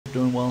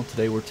Doing well.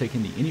 Today we're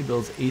taking the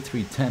iniBuilds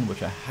A310,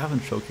 which I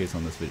haven't showcased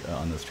on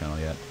this channel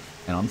yet,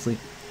 and honestly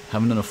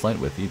haven't done a flight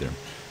with either.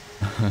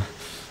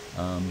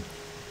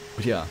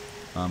 But yeah,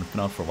 it's been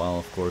out for a while,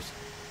 of course,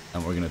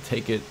 and we're gonna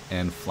take it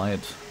and fly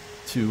it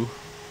to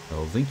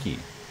Helsinki.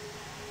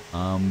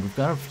 We've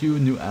got a few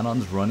new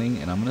add-ons running,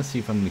 and I'm gonna see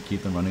if I'm gonna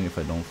keep them running if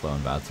I don't fly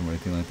on VATSIM or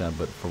anything like that.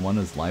 But for one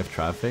is live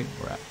traffic.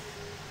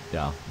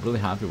 Yeah, really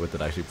happy with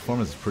it actually.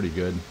 Performance is pretty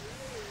good,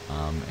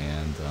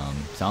 and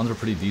sounds are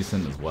pretty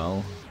decent as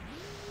well.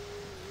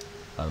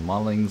 The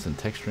modelings and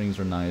texturings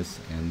are nice,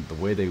 and the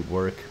way they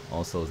work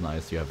also is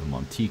nice. You have them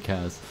on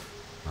TCAS,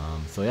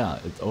 so yeah,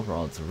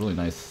 overall it's a really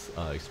nice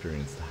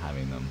experience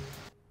having them.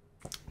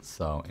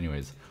 So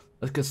anyways,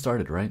 let's get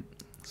started, right?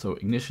 So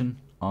ignition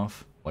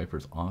off,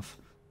 wipers off,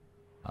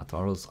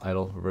 throttles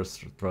idle,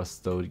 reverse thrust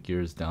stowed,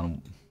 gears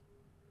down,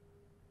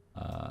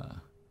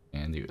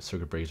 and the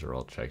circuit breakers are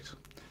all checked.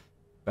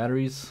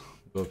 Batteries,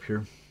 go up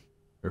here,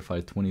 verify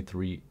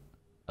 23,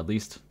 at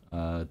least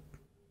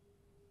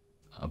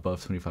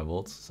above 25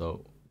 volts,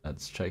 so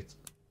that's checked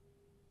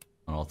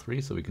on all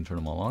three, so we can turn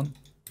them all on.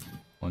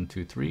 1,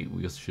 2, 3.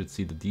 We just should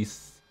see the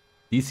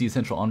DC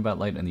central on bat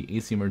light and the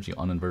AC emergency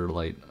on inverter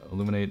light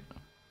illuminate.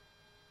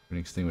 We're going to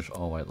extinguish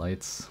all white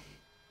lights.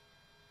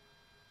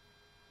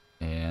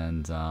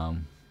 And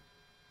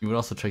you would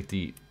also check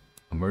the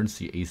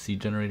emergency AC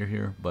generator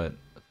here, but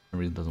for some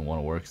reason it doesn't want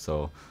to work,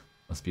 so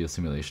must be a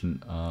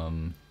simulation.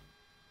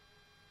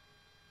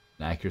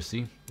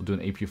 Accuracy. We'll do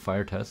an AP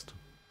fire test.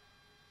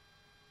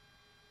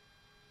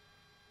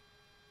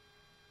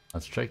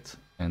 That's checked,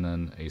 and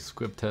then a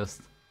squib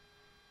test.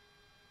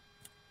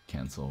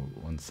 Cancel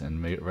once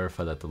and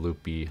verify that the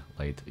loop B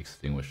light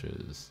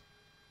extinguishes.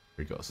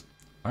 Here it goes.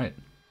 Alright.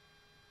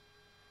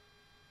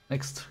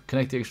 Next,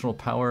 connect the external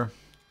power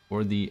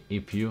for the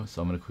APU.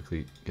 So I'm going to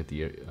quickly get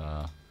the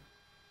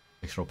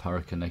external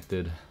power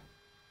connected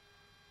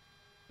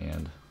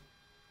and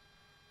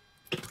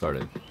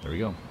started. There we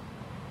go.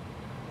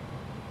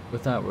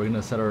 With that, we're going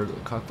to set our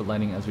cockpit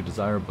lighting as we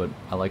desire, but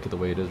I like it the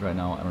way it is right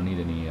now. I don't need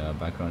any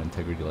background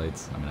integrity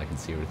lights. I mean, I can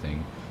see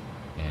everything.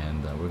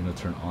 And we're going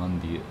to turn on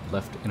the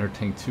left inner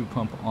tank 2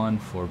 pump on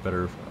for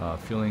better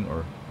fueling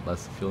or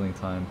less fueling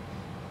time.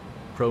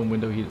 Probe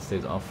window heat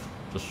stays off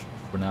just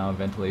for now.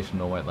 Ventilation,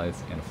 no white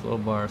lights, and flow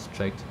bars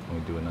checked, and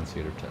we do an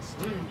annunciator test.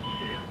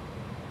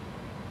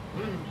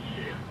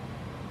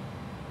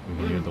 We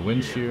can hear the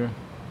wind shear.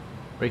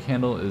 Brake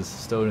handle is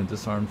stowed and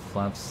disarmed.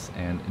 Flaps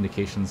and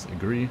indications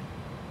agree.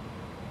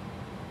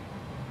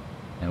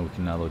 And we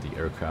can now load the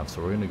aircraft.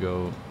 So we're going to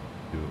go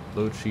to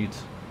load sheet.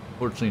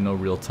 Fortunately, no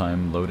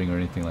real-time loading or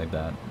anything like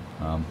that.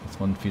 It's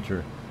one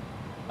feature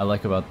I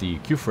like about the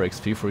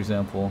Q4XP, for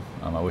example.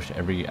 I wish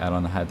every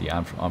add-on had the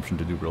option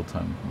to do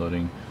real-time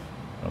loading.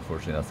 But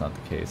unfortunately, that's not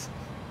the case.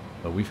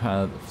 But we've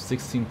had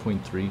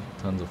 16.3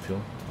 tons of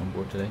fuel on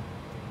board today.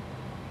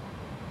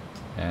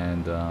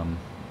 And a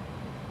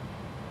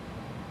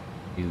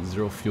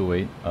zero fuel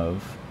weight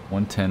of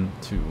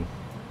 110.2.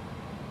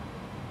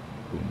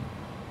 Boom.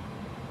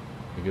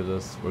 It gives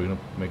us, we're going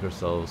to make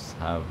ourselves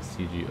have a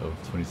CG of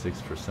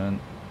 26%, or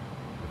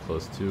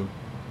close to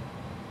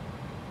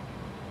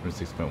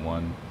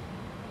 26.1.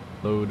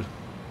 Load.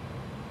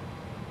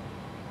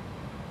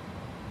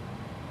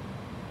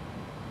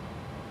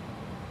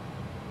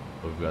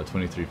 We've got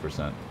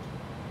 23%.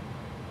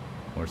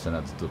 We're sent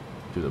out to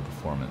do the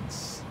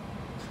performance.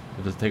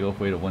 It does take off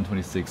weight of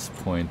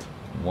 126.1.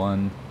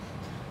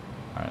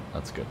 Alright,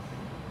 that's good.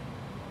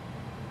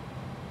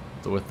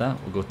 So with that,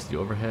 we'll go to the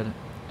overhead.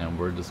 And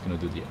we're just going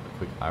to do the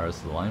quick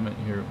Aorus alignment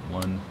here.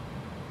 1,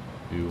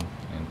 2,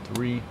 and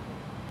 3.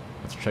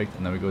 That's checked.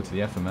 And then we go to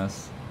the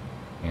FMS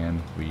and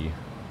we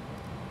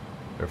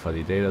verify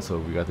the data. So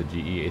we got the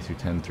GE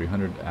A310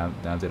 300.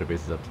 Nav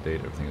database is up to date.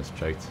 Everything is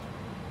checked.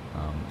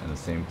 And the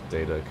same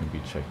data can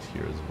be checked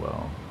here as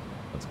well.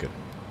 That's good.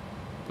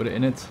 Put it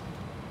in it.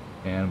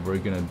 And we're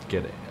going to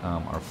get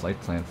our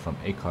flight plan from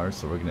ACARS.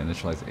 So we're going to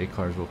initialize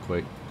ACARS real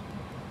quick.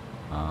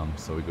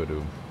 So we go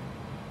to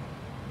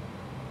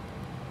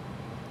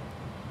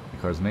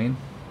ACARS main,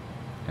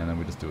 and then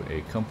we just do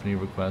a company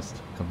request,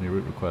 company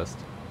route request,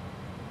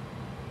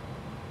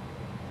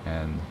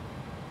 and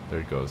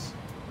there it goes.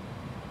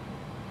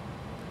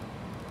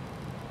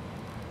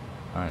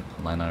 Alright,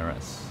 line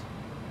IRS.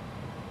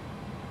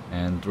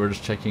 And we're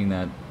just checking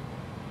that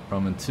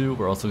from and to.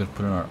 We're also going to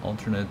put in our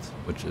alternate,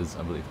 which is,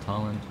 I believe,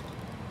 Tallinn.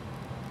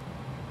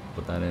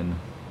 Put that in,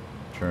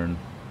 turn,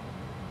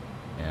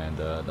 and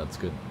that's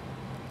good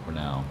for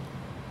now.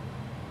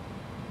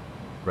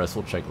 Rest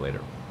we'll check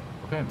later.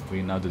 Okay,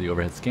 we now do the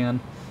overhead scan.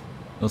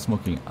 No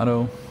smoking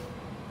auto.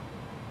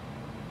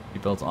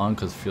 Seatbelts on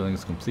because fueling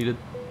is completed.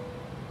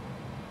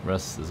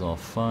 Rest is all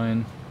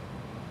fine.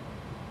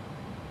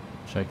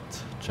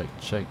 Checked,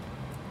 checked, checked.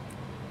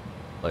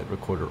 Light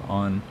recorder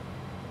on.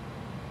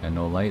 And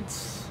no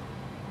lights.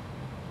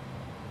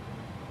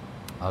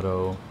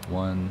 Auto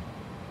 1.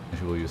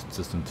 Actually, we'll use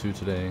system 2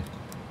 today.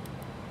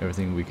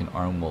 Everything we can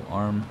arm will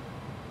arm.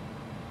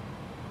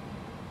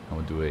 And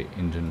we'll do a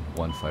engine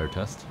 1 fire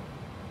test.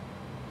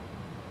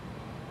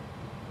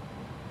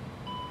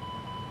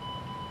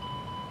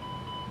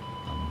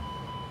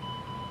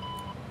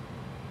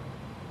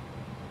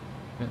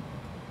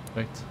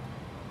 Perfect.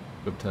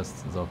 Whip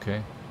test is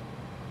okay.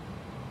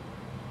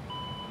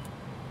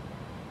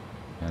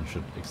 And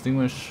should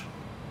extinguish.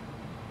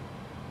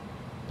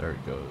 There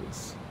it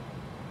goes.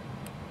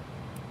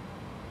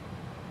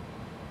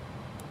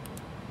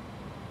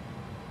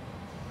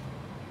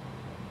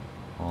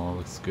 All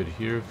looks good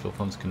here. Fuel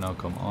pumps can now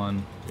come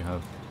on. We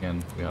have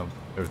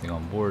everything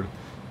on board,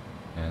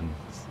 and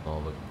it's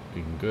all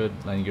looking good.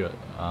 Landing gear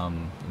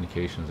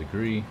indications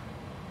agree.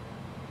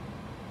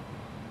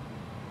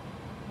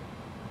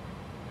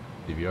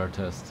 DVR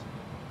test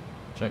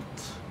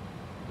checked.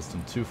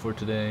 System 2 for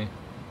today.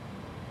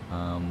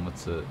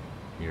 What's it?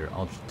 Your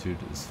altitude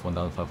is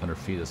 1,500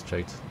 feet. Is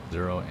checked.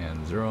 0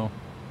 and 0.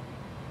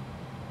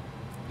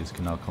 These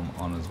can now come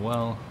on as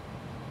well.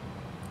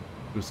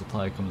 Boost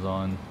supply comes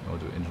on. We'll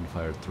do engine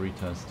fire 3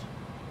 test.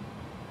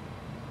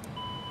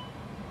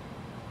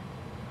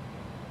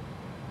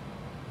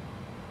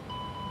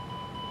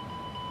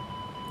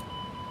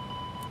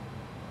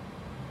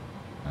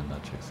 And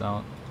that checks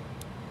out.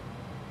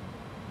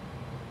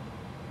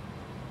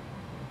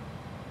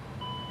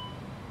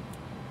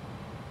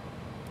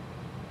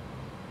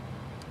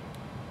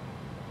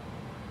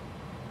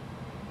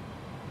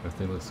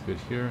 Everything looks good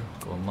here.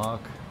 Go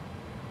unlock.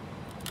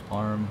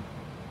 Arm.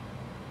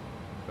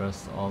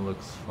 Rest all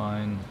looks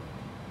fine.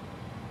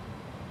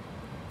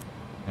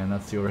 And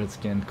that's the overhead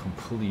scan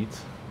complete.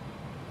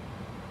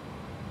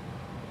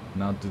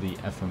 Now do the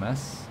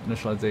FMS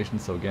initialization.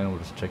 So again, we're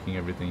just checking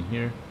everything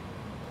here.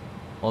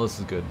 All this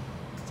is good.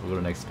 So we'll go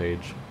to the next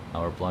page.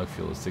 Our block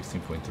fuel is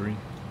 16.3.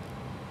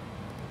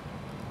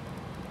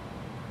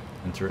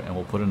 Enter, and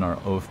we'll put in our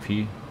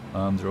OFP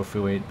 0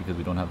 fuel weight because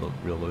we don't have the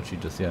real load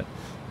sheet just yet.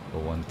 So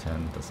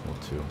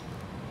 110.2.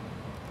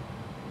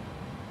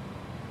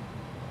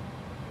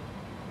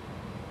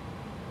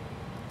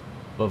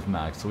 Above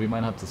max, so we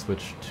might have to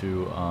switch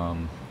to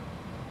flight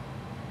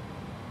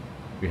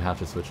level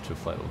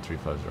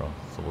 350,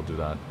 so we'll do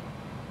that.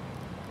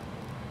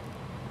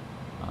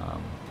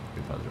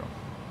 350,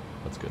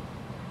 that's good.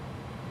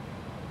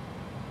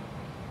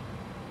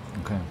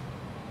 Okay.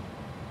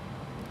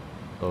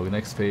 So the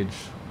next page,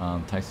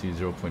 taxi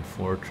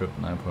 0.4, trip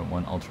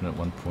 9.1, alternate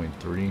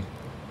 1.3,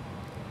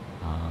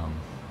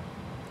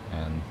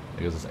 and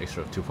it gives us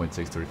extra of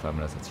 2.6, 35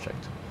 minutes, that's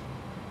checked.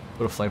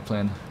 Go to flight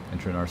plan,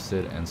 enter in our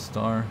SID and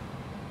star.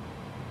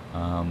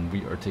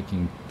 We are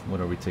taking, what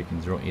are we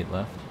taking? 08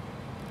 left.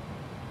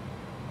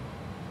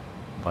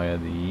 Via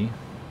the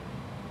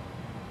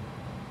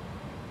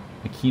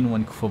Akeen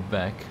 1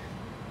 Quebec.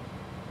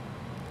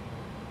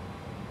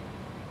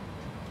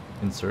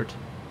 Insert.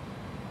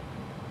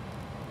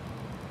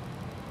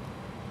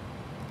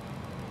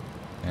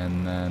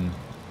 And then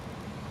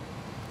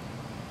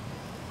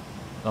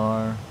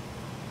star.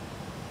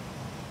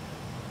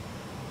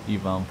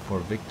 EVAM for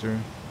Victor.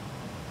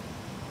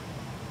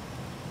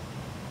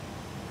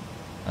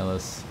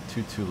 LS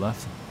 22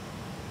 left,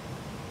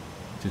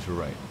 22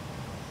 right.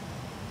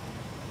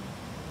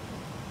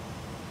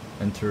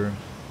 Enter.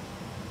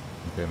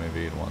 Okay,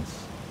 maybe it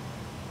wants.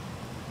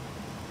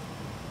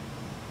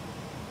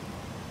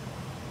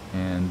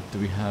 And do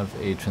we have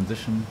a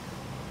transition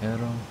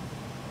arrow?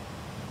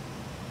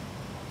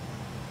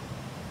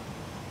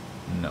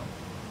 No.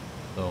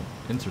 So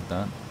insert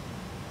that.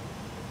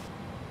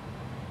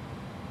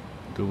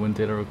 Do wind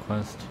data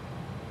request.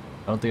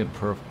 I don't think it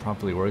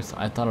properly works.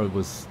 I thought it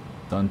was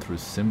done through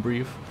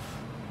SimBrief,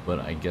 but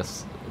I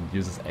guess it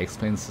uses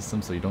X-Plane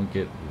system, so you don't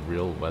get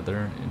real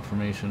weather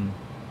information,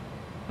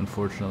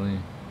 unfortunately.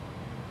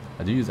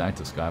 I do use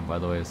Active Sky, by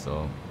the way,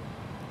 so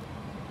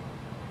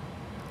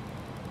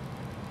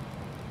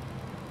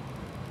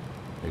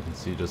you can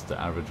see just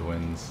the average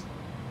winds.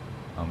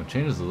 It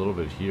changes a little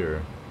bit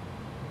here.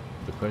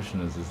 The question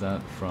is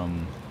that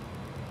from...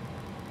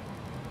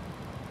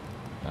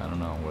 I don't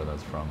know where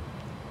that's from.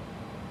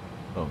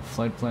 Oh,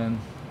 flight plan,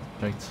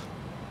 checked.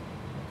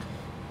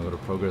 I'll go to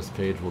progress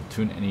page. We'll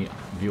tune any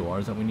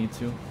VORs that we need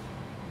to.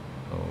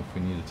 So if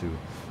we needed to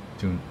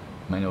tune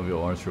manual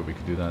VORs, sure, we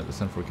could do that.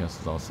 Descent forecast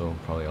is also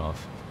probably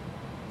off.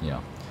 Yeah.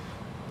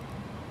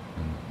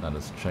 And that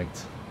is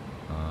checked.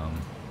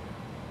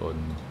 Go ahead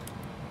and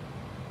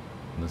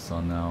turn this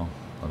on now,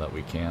 so that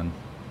we can.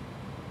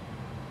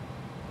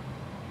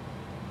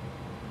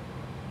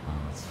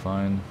 That's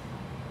fine.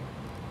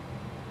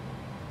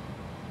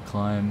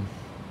 Climb.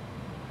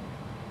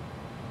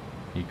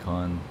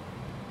 Econ.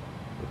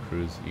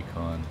 Cruise,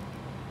 econ,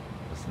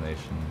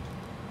 destination.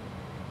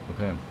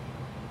 Okay.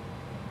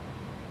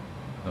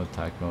 No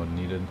tack mode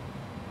needed.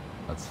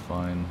 That's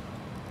fine.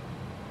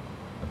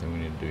 Nothing we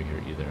need to do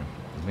here either.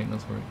 Does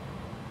maintenance work?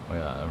 Oh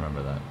yeah, I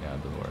remember that. Yeah,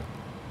 it does work.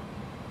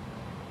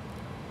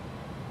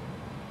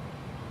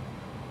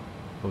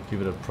 We'll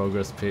keep it a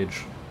progress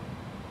page.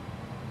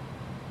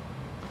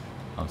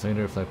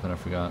 Secondary flight plan I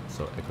forgot.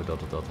 So Echo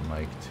Delta Delta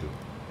Mike to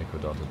Echo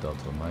Delta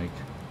Delta Mike.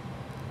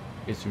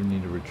 In case you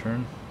need to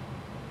return.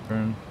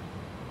 Turn,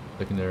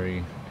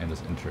 secondary, and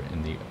just enter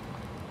in the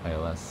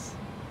ILS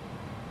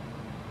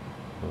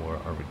for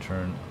our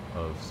return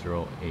of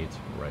 08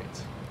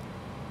 right.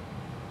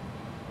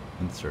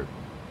 Insert.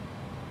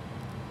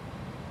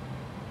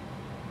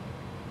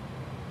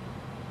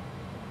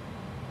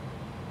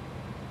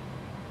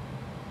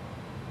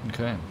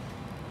 Okay.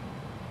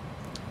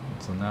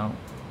 So now,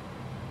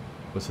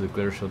 go to the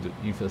glider shield, do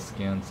EFHK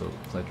scan, so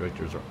flight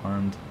directors are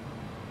armed.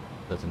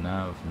 Set to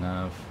nav,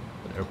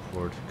 at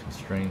airport,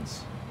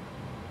 constraints.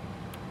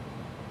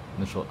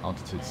 Initial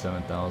altitude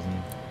 7,000.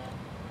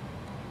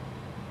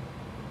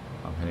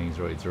 Heading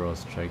 080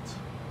 is checked.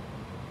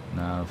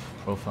 Nav,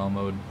 profile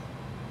mode.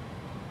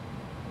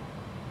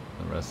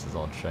 The rest is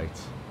all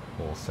checked.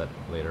 We'll set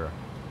later.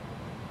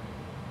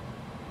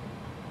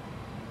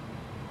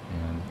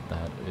 And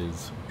that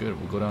is good.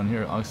 We'll go down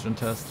here, oxygen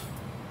test.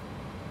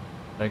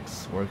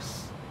 X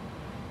works.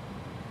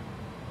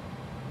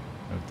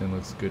 Everything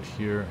looks good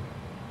here.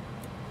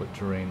 Put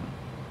terrain.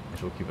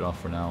 Actually, we'll keep it off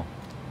for now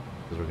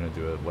because we're going to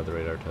do a weather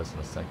radar test in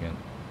a second.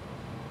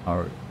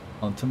 Our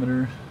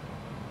altimeter.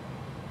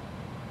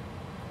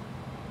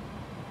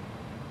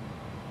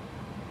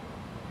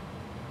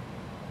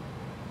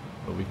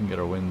 But we can get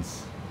our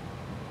winds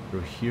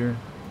through here.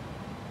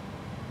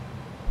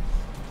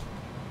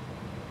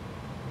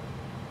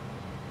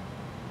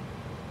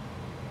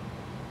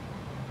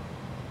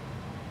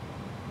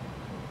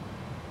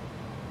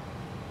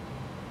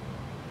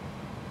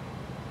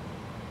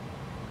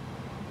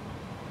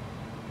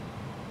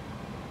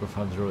 We're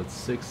 50 at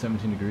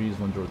 17 degrees,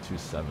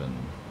 1027.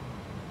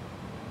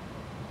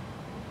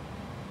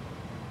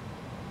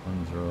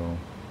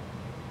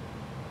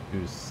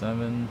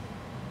 1027.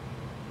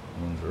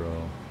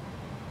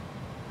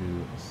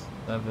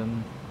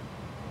 1027.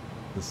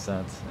 The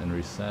set and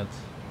reset.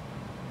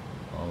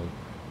 All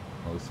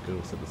looks good.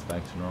 We'll set this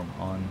back to norm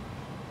on.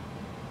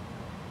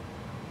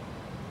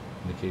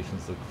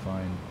 Indications look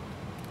fine.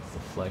 It's the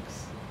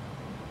flex.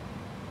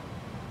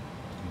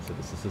 You set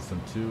this to system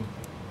 2.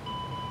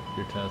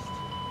 Your test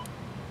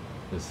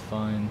is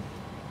fine.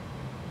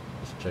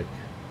 Just check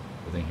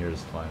everything here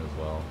is fine as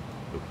well.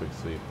 Do a quick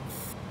sweep.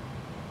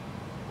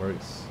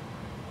 Works.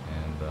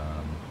 And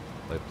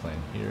light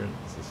plane here.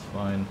 This is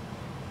fine.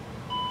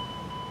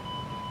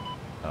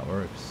 That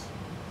works.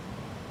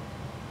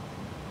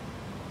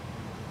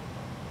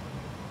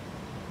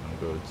 I'm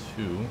gonna go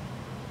to.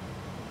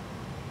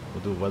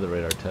 We'll do a weather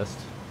radar test.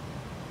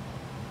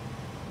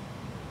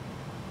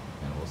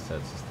 And we'll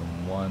set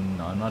system 1.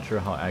 Now, I'm not sure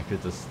how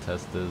accurate this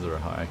test is or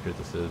how accurate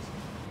this is.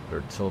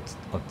 Or tilt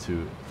up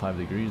to 5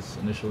 degrees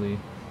initially.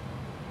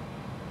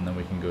 And then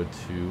we can go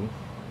to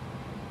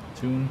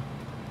tune,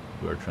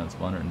 do our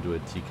transponder, and do a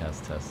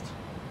TCAS test.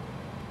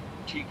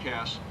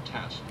 TCAS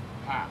test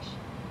pass.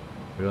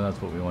 We know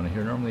that's what we want to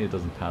hear. Normally it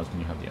doesn't pass when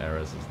you have the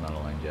IRS is not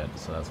aligned yet,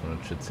 so that's when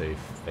it should say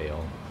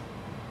fail.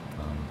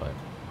 But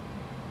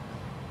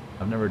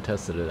I've never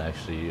tested it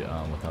actually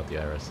without the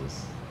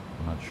IRSs.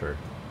 I'm not sure.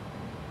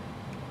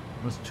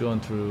 I'm just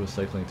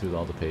cycling through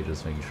all the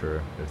pages, making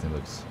sure everything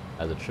looks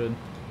as it should.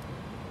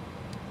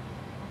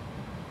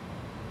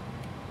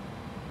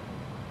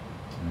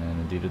 And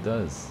indeed it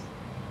does.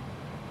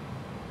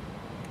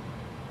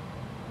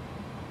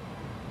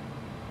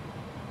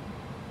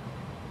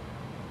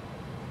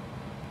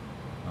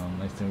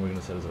 Next thing we're going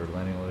to set is our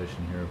landing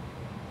elevation here.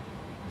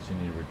 So you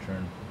need to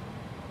return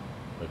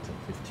up to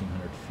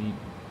 1,500 feet.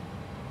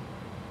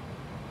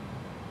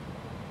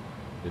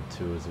 Good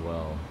too as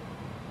well.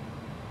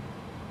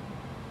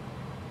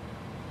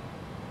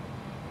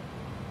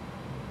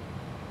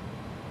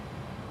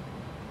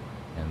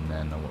 And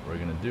then what we're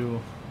going to do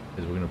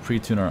is we're going to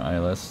pre-tune our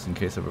ILS in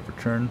case of a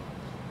return.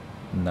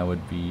 And that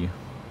would be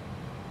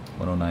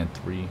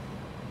 1093,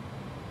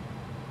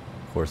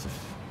 course of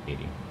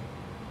 80.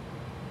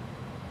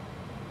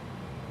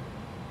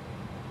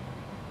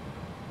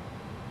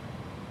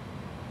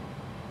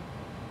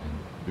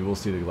 We will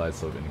see the glide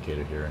slope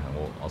indicator here, and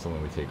we'll also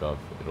when we take off,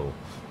 it'll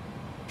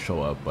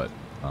show up, but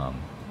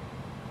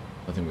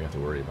nothing we have to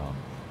worry about,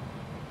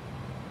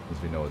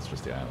 because we know it's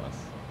just the ILS.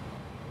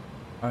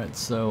 Alright,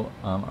 so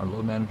our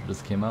load manager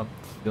just came up,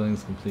 filling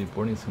is complete,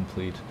 boarding is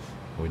complete,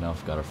 we now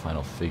have got our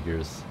final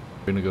figures.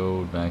 We're going to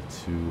go back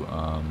to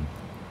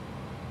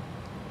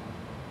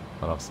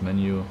Ground Ops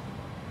menu,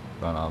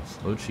 Ground Ops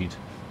load sheet,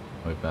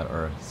 and we've got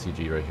our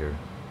CG right here,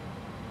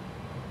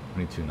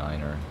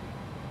 22.9er.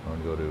 We're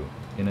going to go to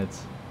init,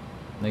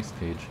 next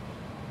page,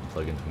 and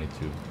plug in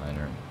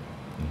 22.9er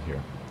in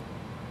here.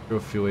 Zero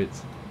fuel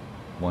weight,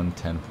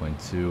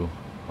 110.2,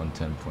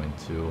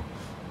 110.2.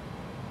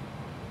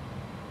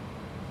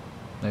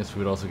 Next, we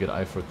would also get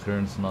I4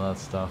 clearance and all that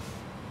stuff.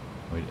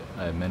 We'd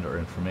amend our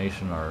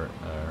information, our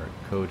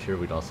code here.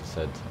 We'd also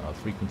set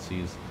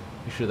frequencies.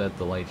 Make sure that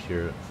the light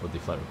here for the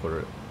flight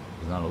recorder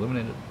is not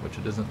illuminated, which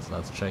it isn't, so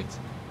that's checked.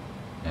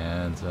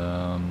 And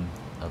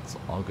that's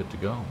all good to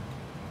go.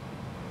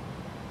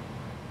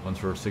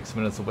 Once we're 6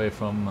 minutes away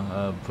from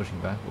pushing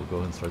back, we'll go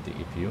ahead and start the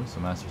APU. So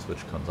master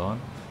switch comes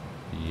on.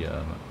 The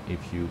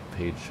APU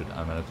page should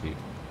automatically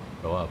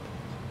go up.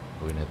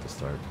 We're going to hit the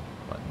start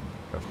button.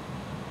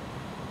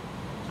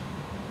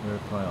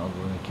 Verify all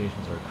the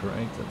indications are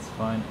correct. That's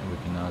fine. And we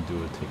can now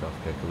do a takeoff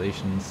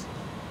calculations.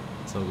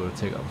 So we'll go to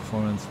takeoff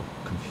performance,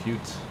 we'll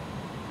compute.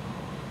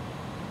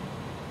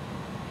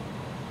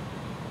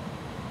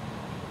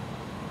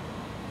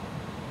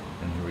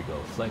 And here we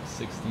go. Flex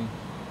 60.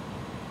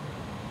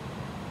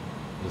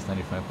 Just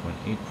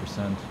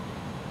 95.8%.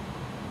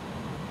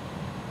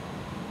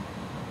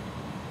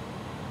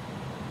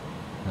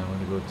 Now we're going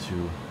to go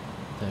to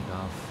take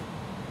off.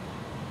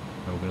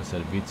 And we're going to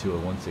set V2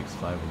 at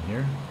 165 in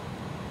here.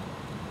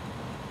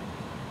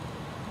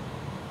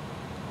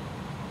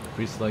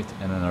 Pre-select,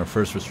 and then our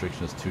first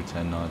restriction is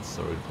 210 knots,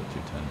 so we're going to put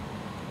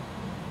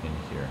 210 in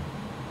here.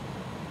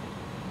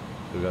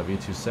 So we got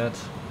V2 set,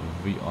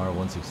 VR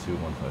 162,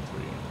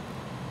 153.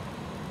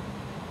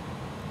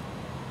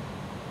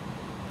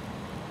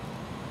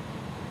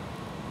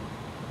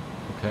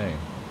 Okay.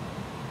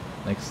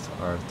 Next,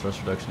 our thrust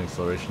reduction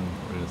acceleration,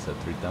 we're going to set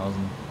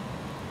 3000.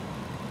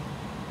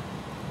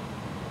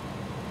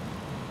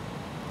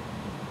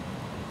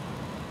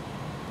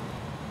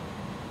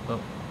 So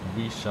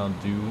we shall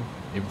do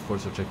a before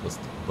so checklist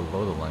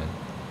below the line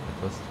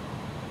checklist.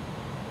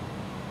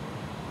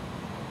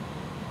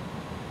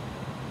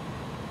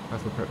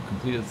 After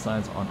completed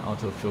signs on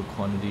auto fuel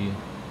quantity.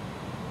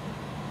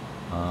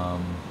 Go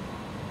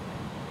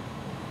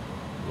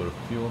to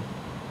fuel.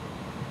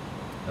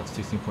 That's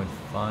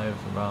 16.5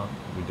 about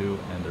we do,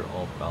 and they're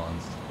all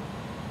balanced.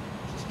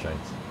 Just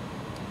checked.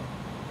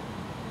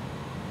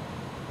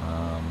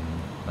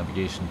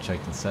 Navigation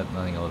checked and set.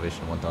 Landing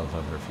elevation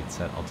 1,500 feet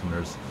set.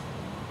 Altimeters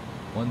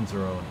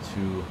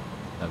 102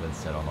 have been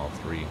set on all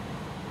three,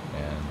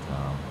 and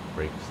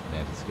brakes and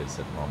anti-skid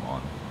set norm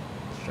on.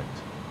 It's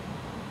checked.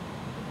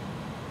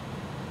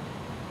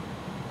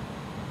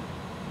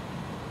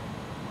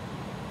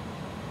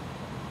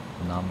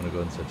 Now I'm gonna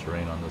go and set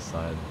terrain on this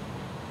side.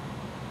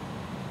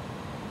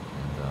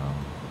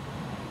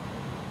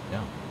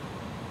 Yeah.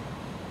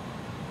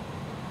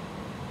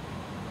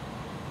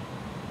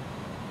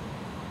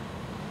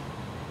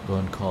 Go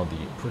and call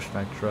the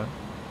pushback truck.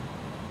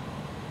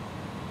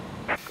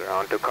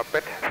 Ground to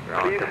cockpit.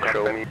 Ground to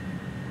show me.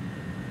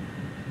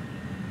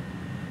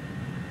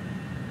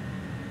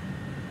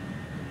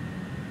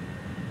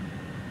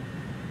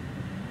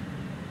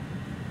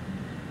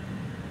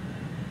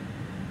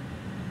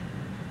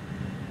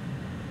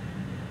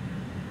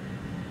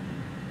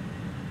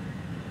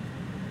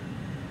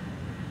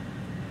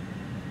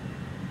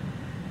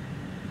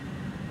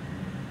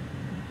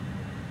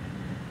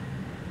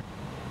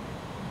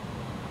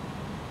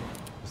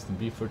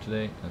 B for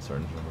today, and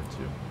start engine number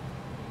 2.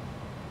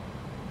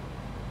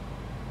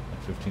 At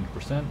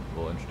 15%,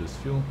 we'll introduce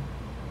fuel.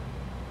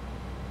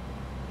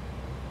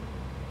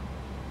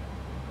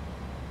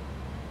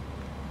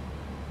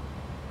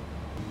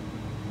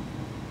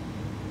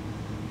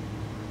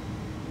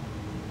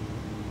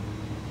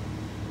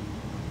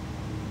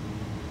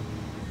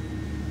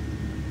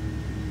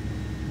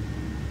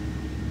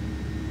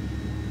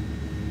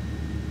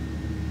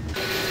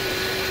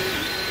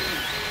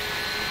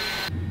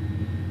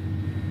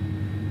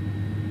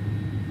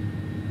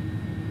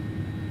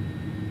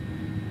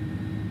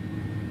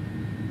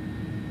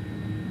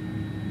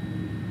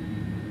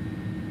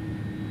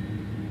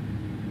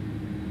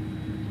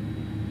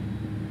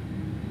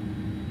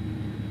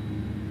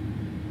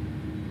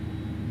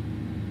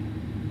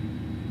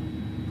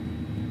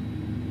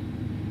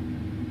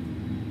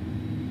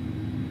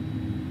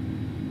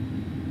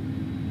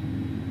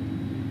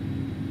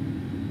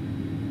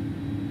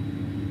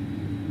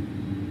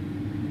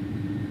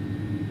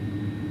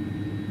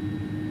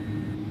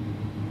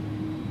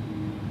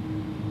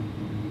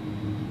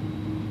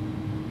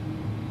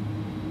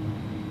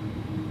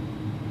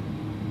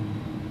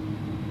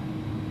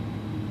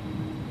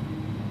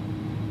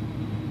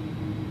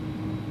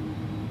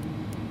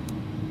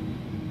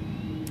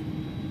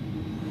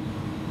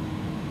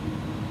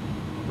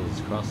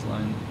 Cross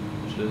line,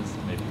 which is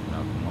maybe you can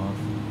now come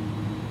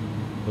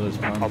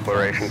off.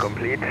 Operation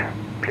complete.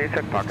 Please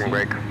set parking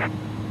brake.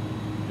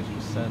 Is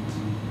reset.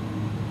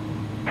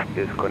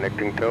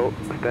 Disconnecting tow.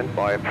 Stand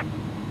by. It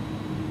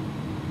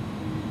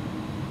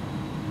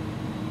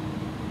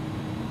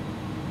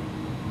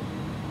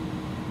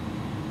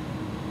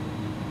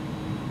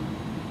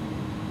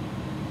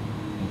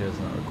is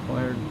not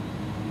required.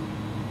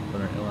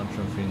 But our aileron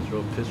trim fittings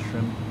row piston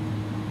trim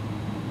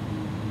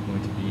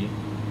going to be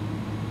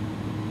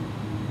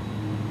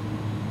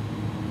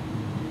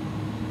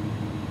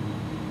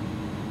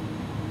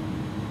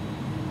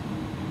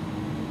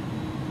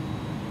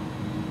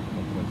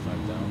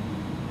down.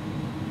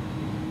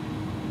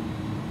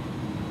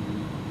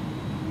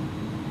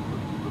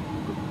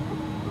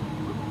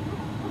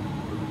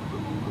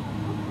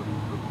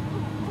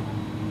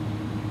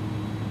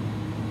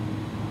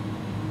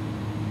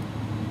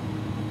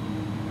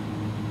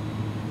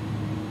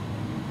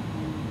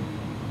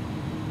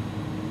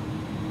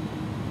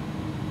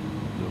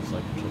 Do a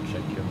flight control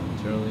check here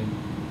momentarily.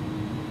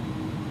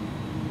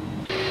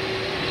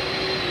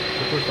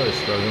 The first flight is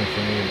struggling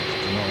for me, it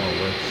does not want to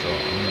work, so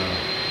I'm gonna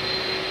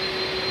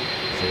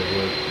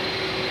disable it.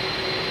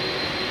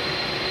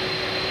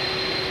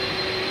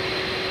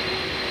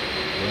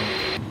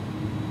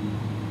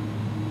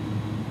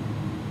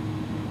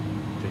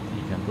 Check the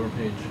ECAM door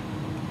page.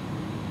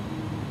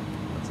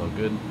 That's all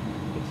good. Do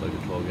flight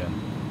control again.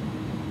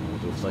 And we'll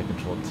do a flight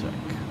control check.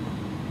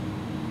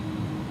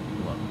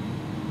 Hold on.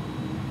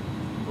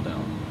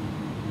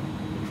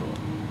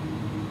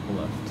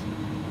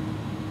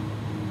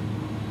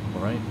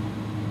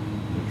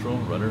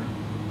 neutral, rudder,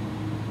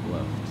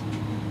 left,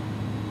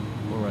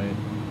 or right,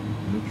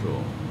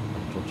 neutral,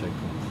 control check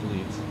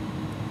complete.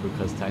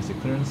 Because taxi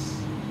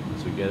clearance,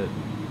 once we get it,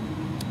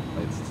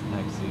 lights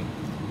taxi,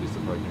 use the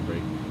parking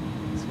brake,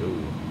 let's go.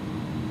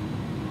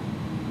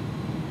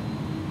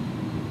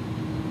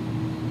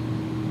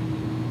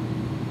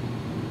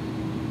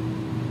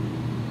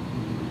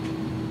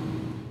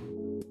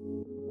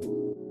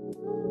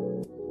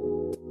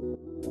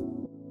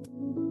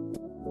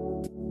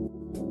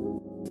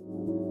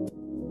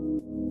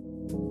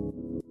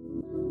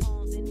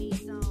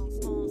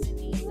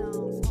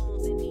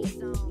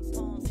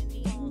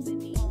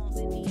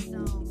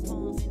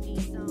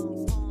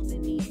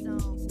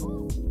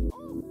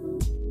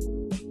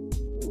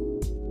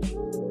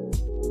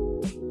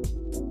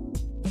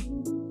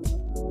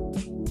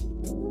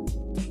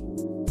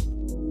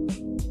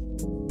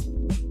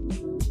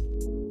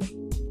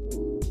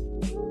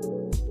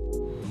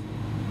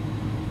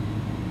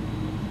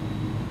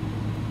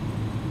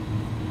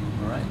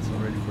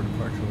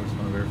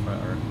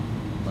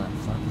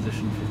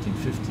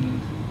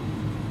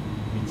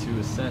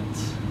 Set.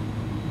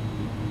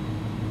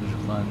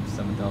 Visual climb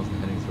 7,000,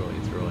 heading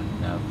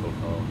 080, nav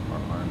profile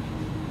are armed.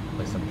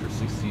 Place temperature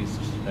 60,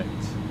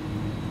 suspect.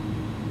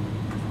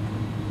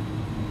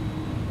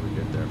 We're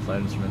good there.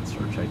 Flight instruments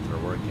are checked, are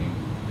working.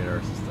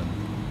 Radar system.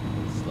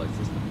 Let's select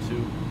system 2.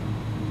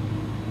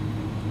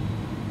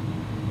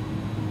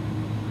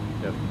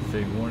 We have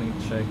config warning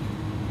check.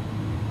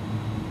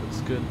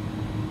 Looks good.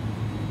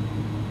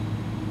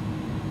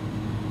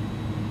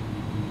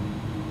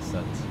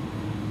 Set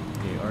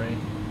ARA.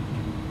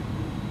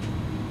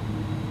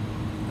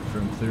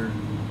 Confirm clear.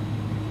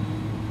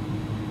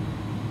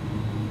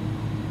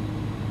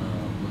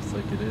 Looks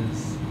like it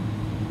is.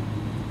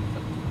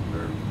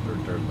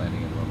 They're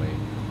landing in runway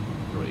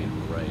 08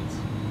 right.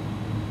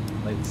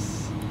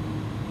 Lights.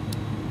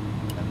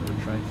 And the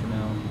retract for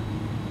now.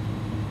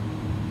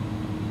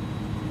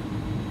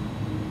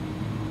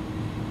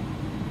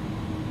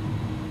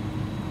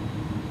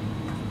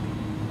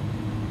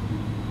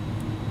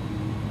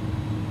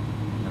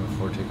 And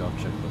before takeoff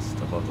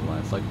checklist above the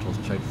line. Flight controls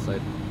checked,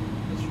 flight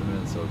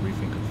instruments, so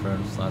briefing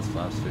confirmed, flaps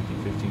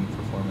 1515,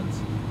 performance,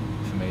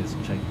 FMA is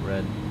checked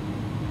red,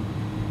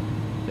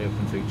 takeoff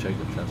config checked,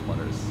 the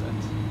transponder is set.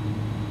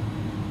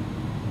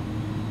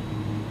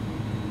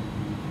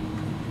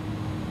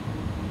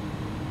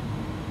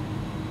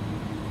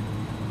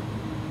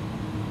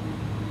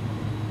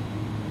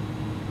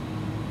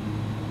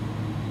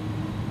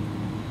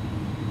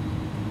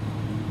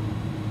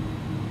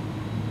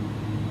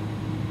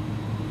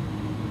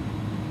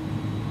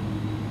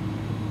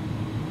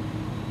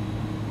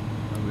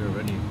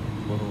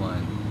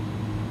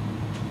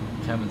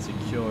 Cabin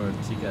secure,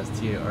 TCAS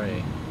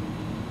TARA,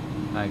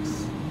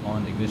 packs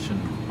on,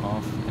 ignition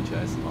off,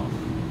 anti-ice off,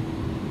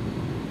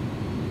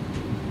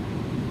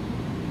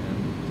 and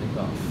take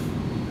off.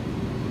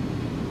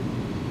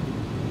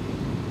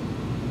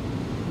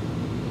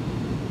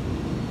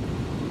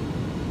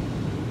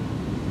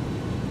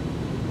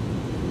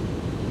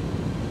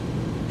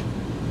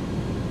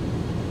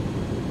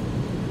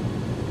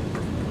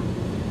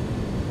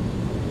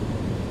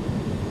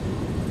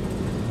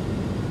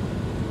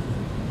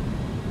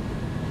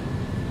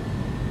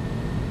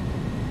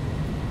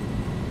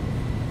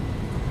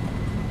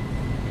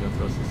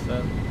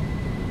 Set.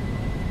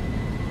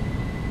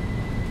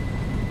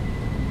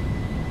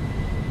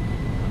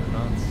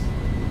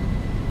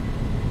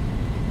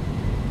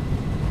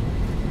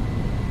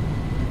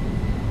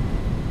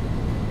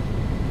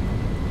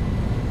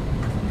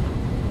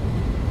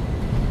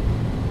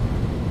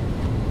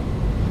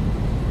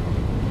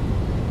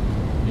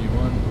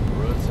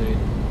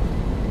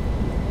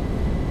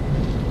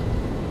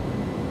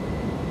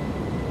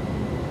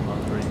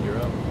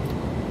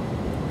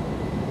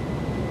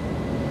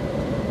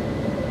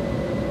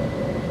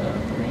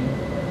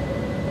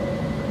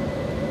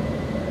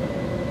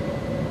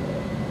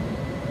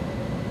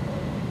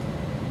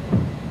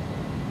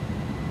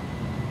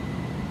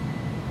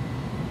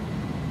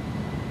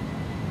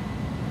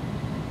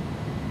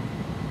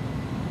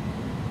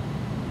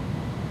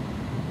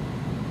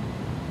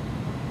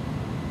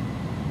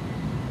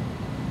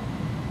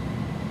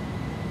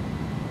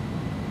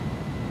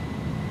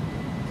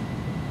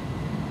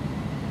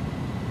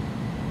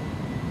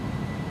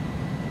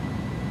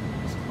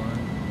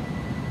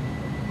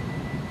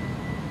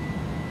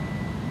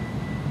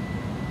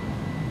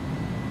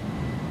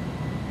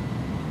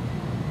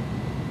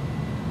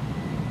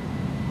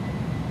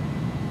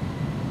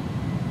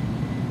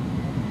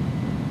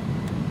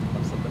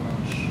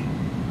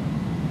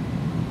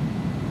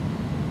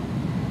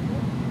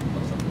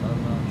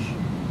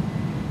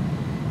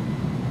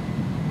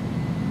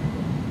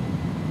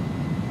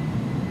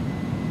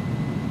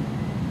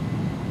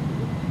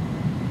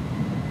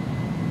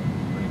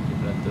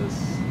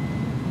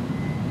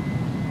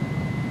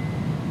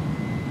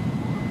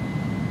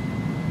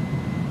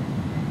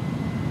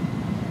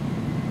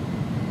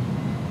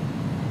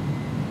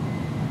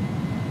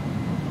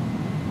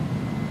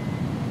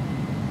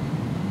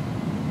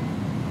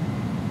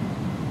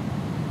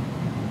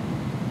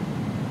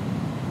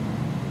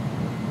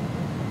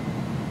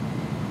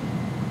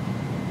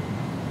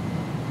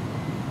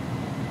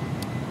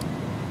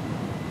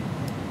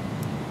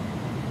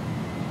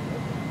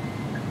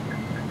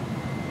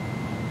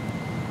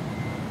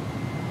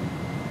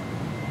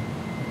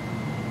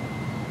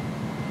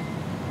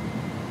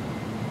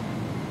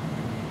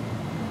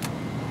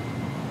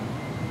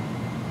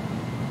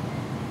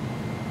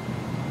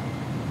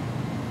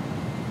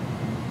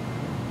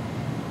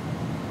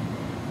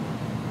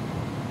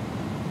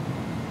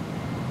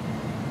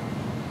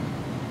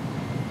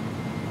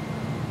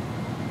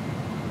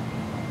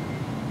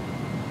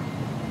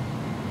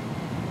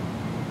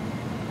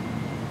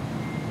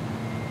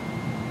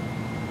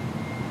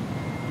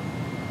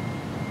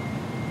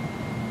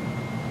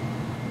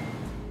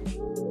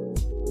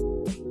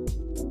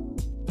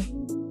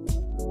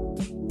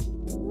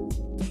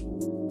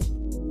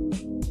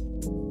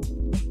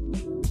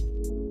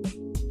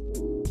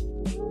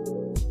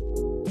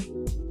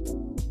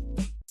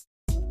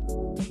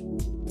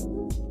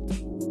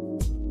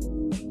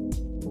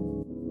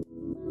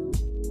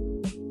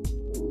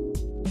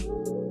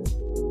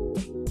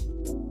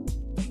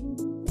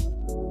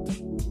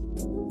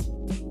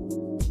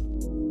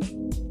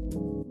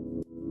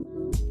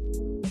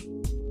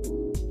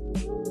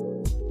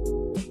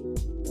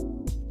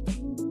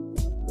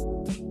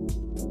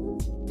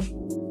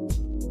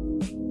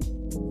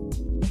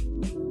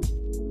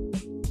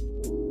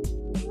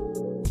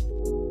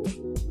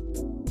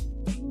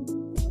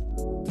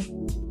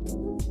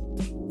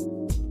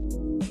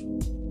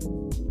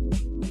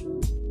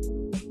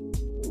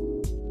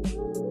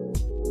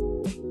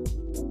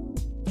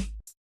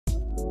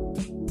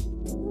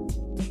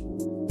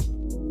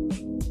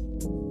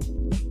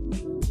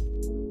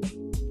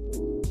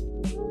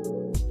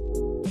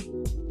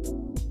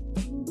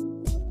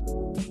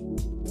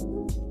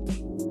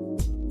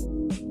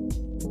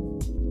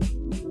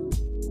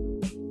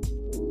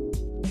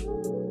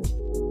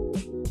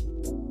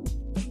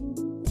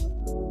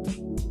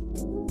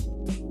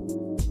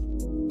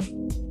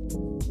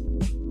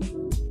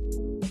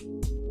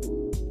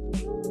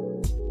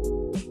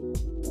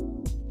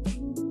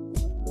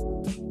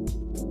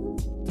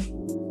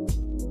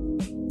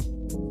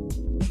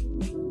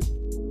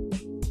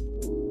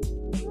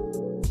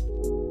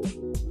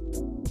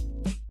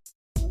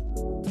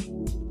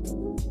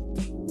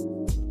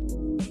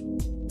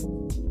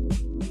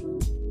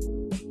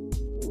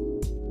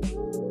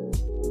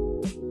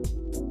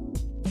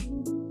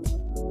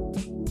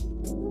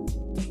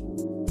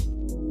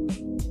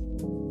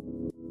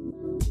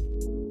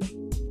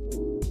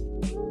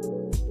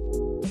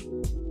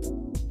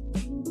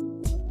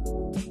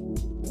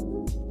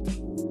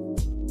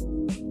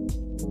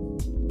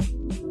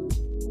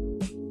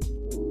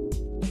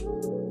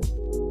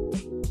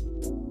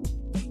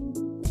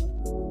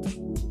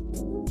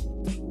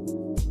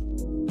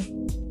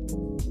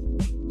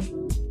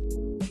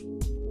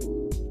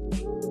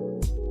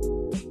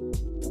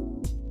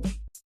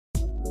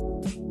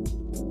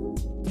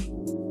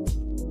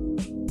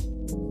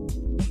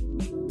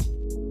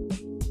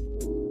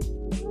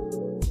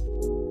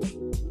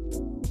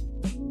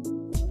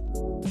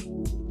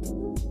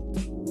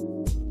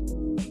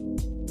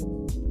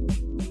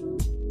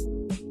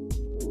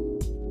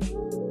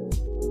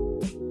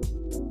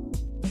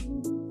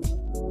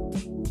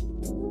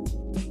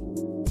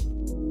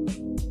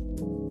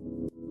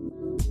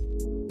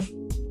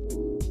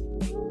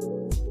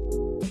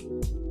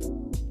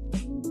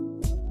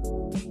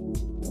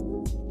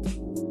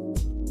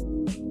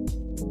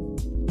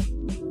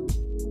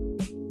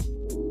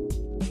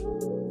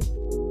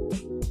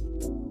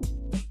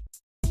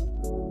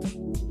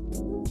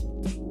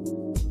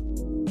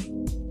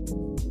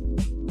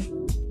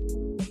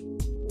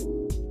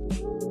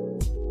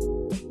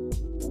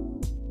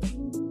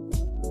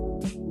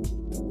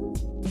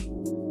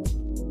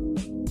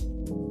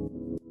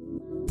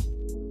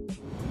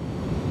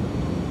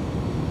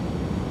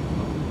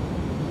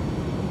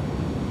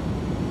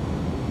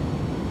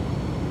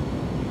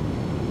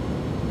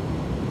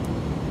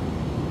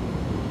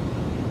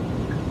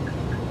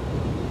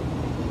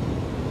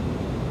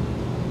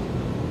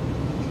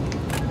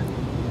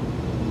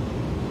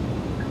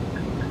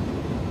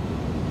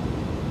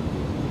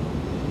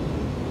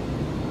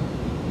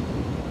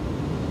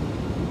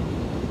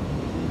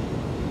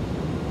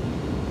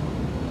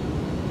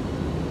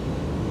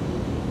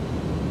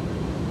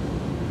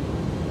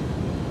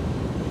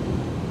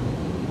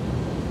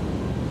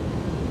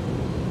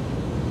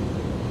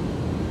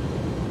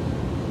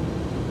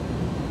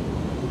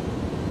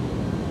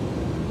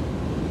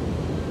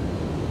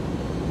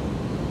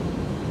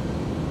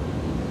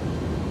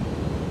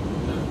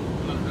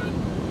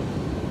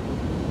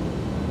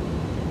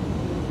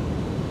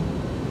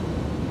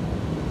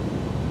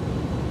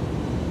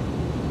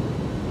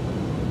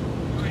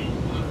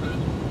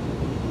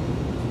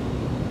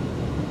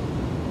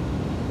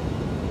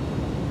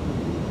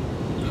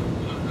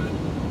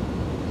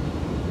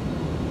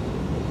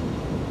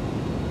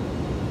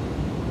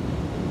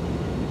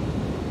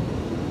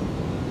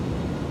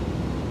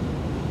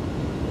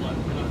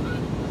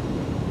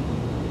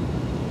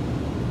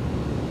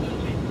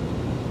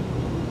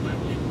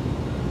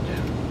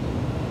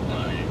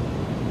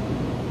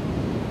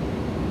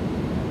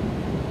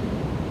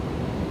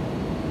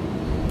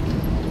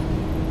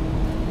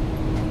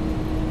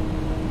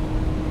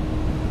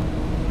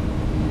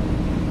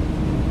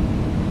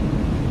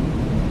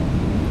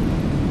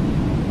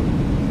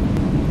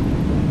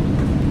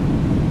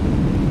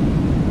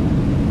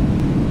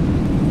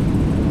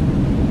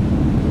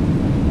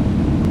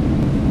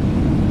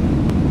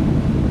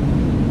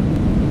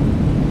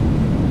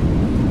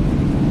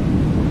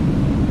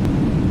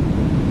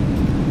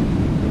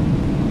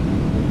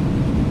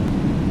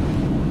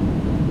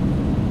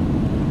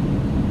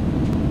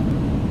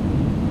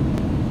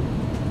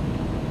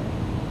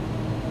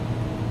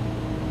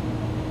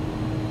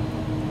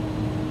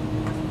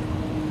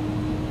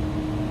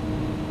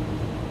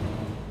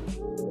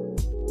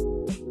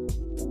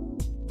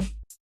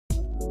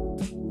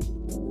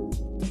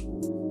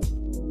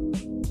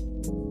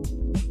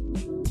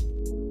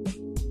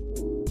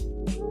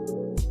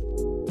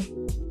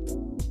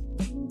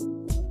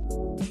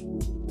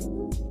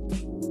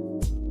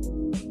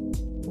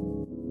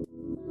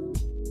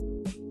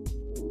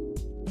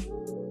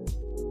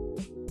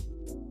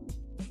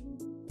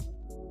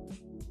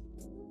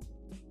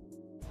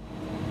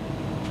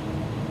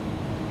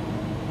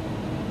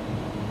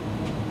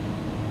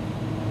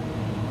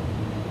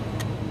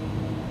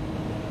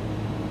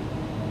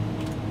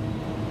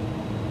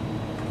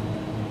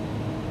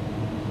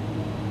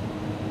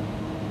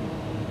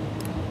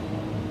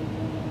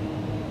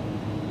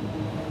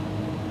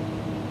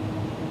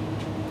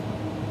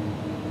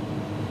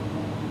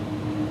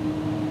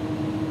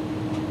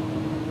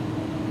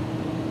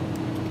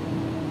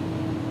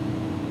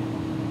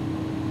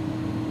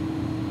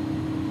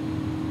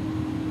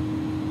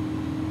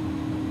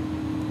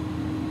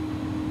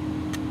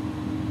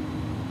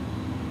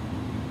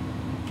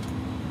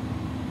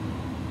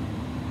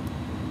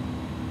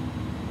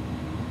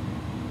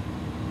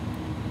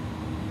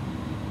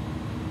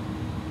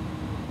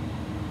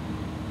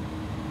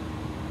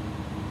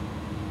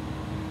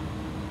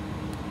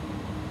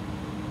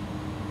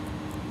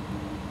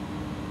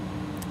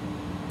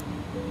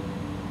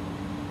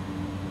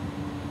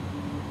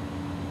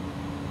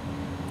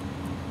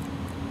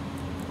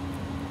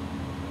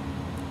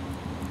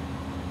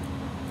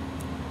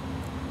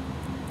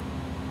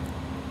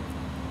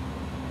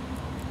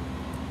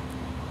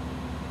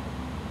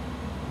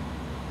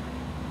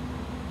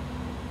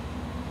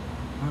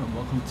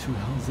 welcome to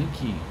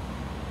Helsinki.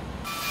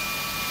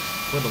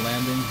 For the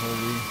landing,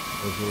 holy,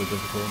 it was really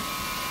difficult.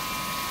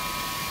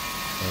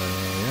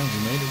 Yeah, we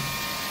made it.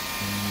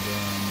 And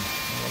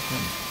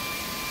welcome.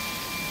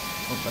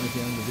 Well, that is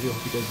the end of the video.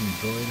 Hope you guys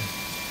enjoyed.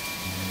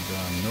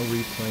 And no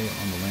replay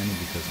on the landing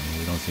because I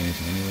mean we don't see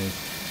anything anyways.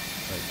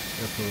 But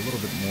for a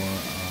little bit more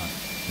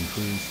in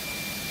cruise.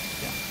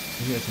 Yeah.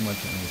 Thank you guys so much,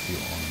 and we'll see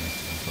you all in the next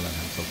one. Until then,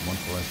 have yourself a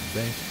wonderful rest of the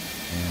day,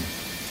 and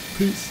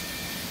peace.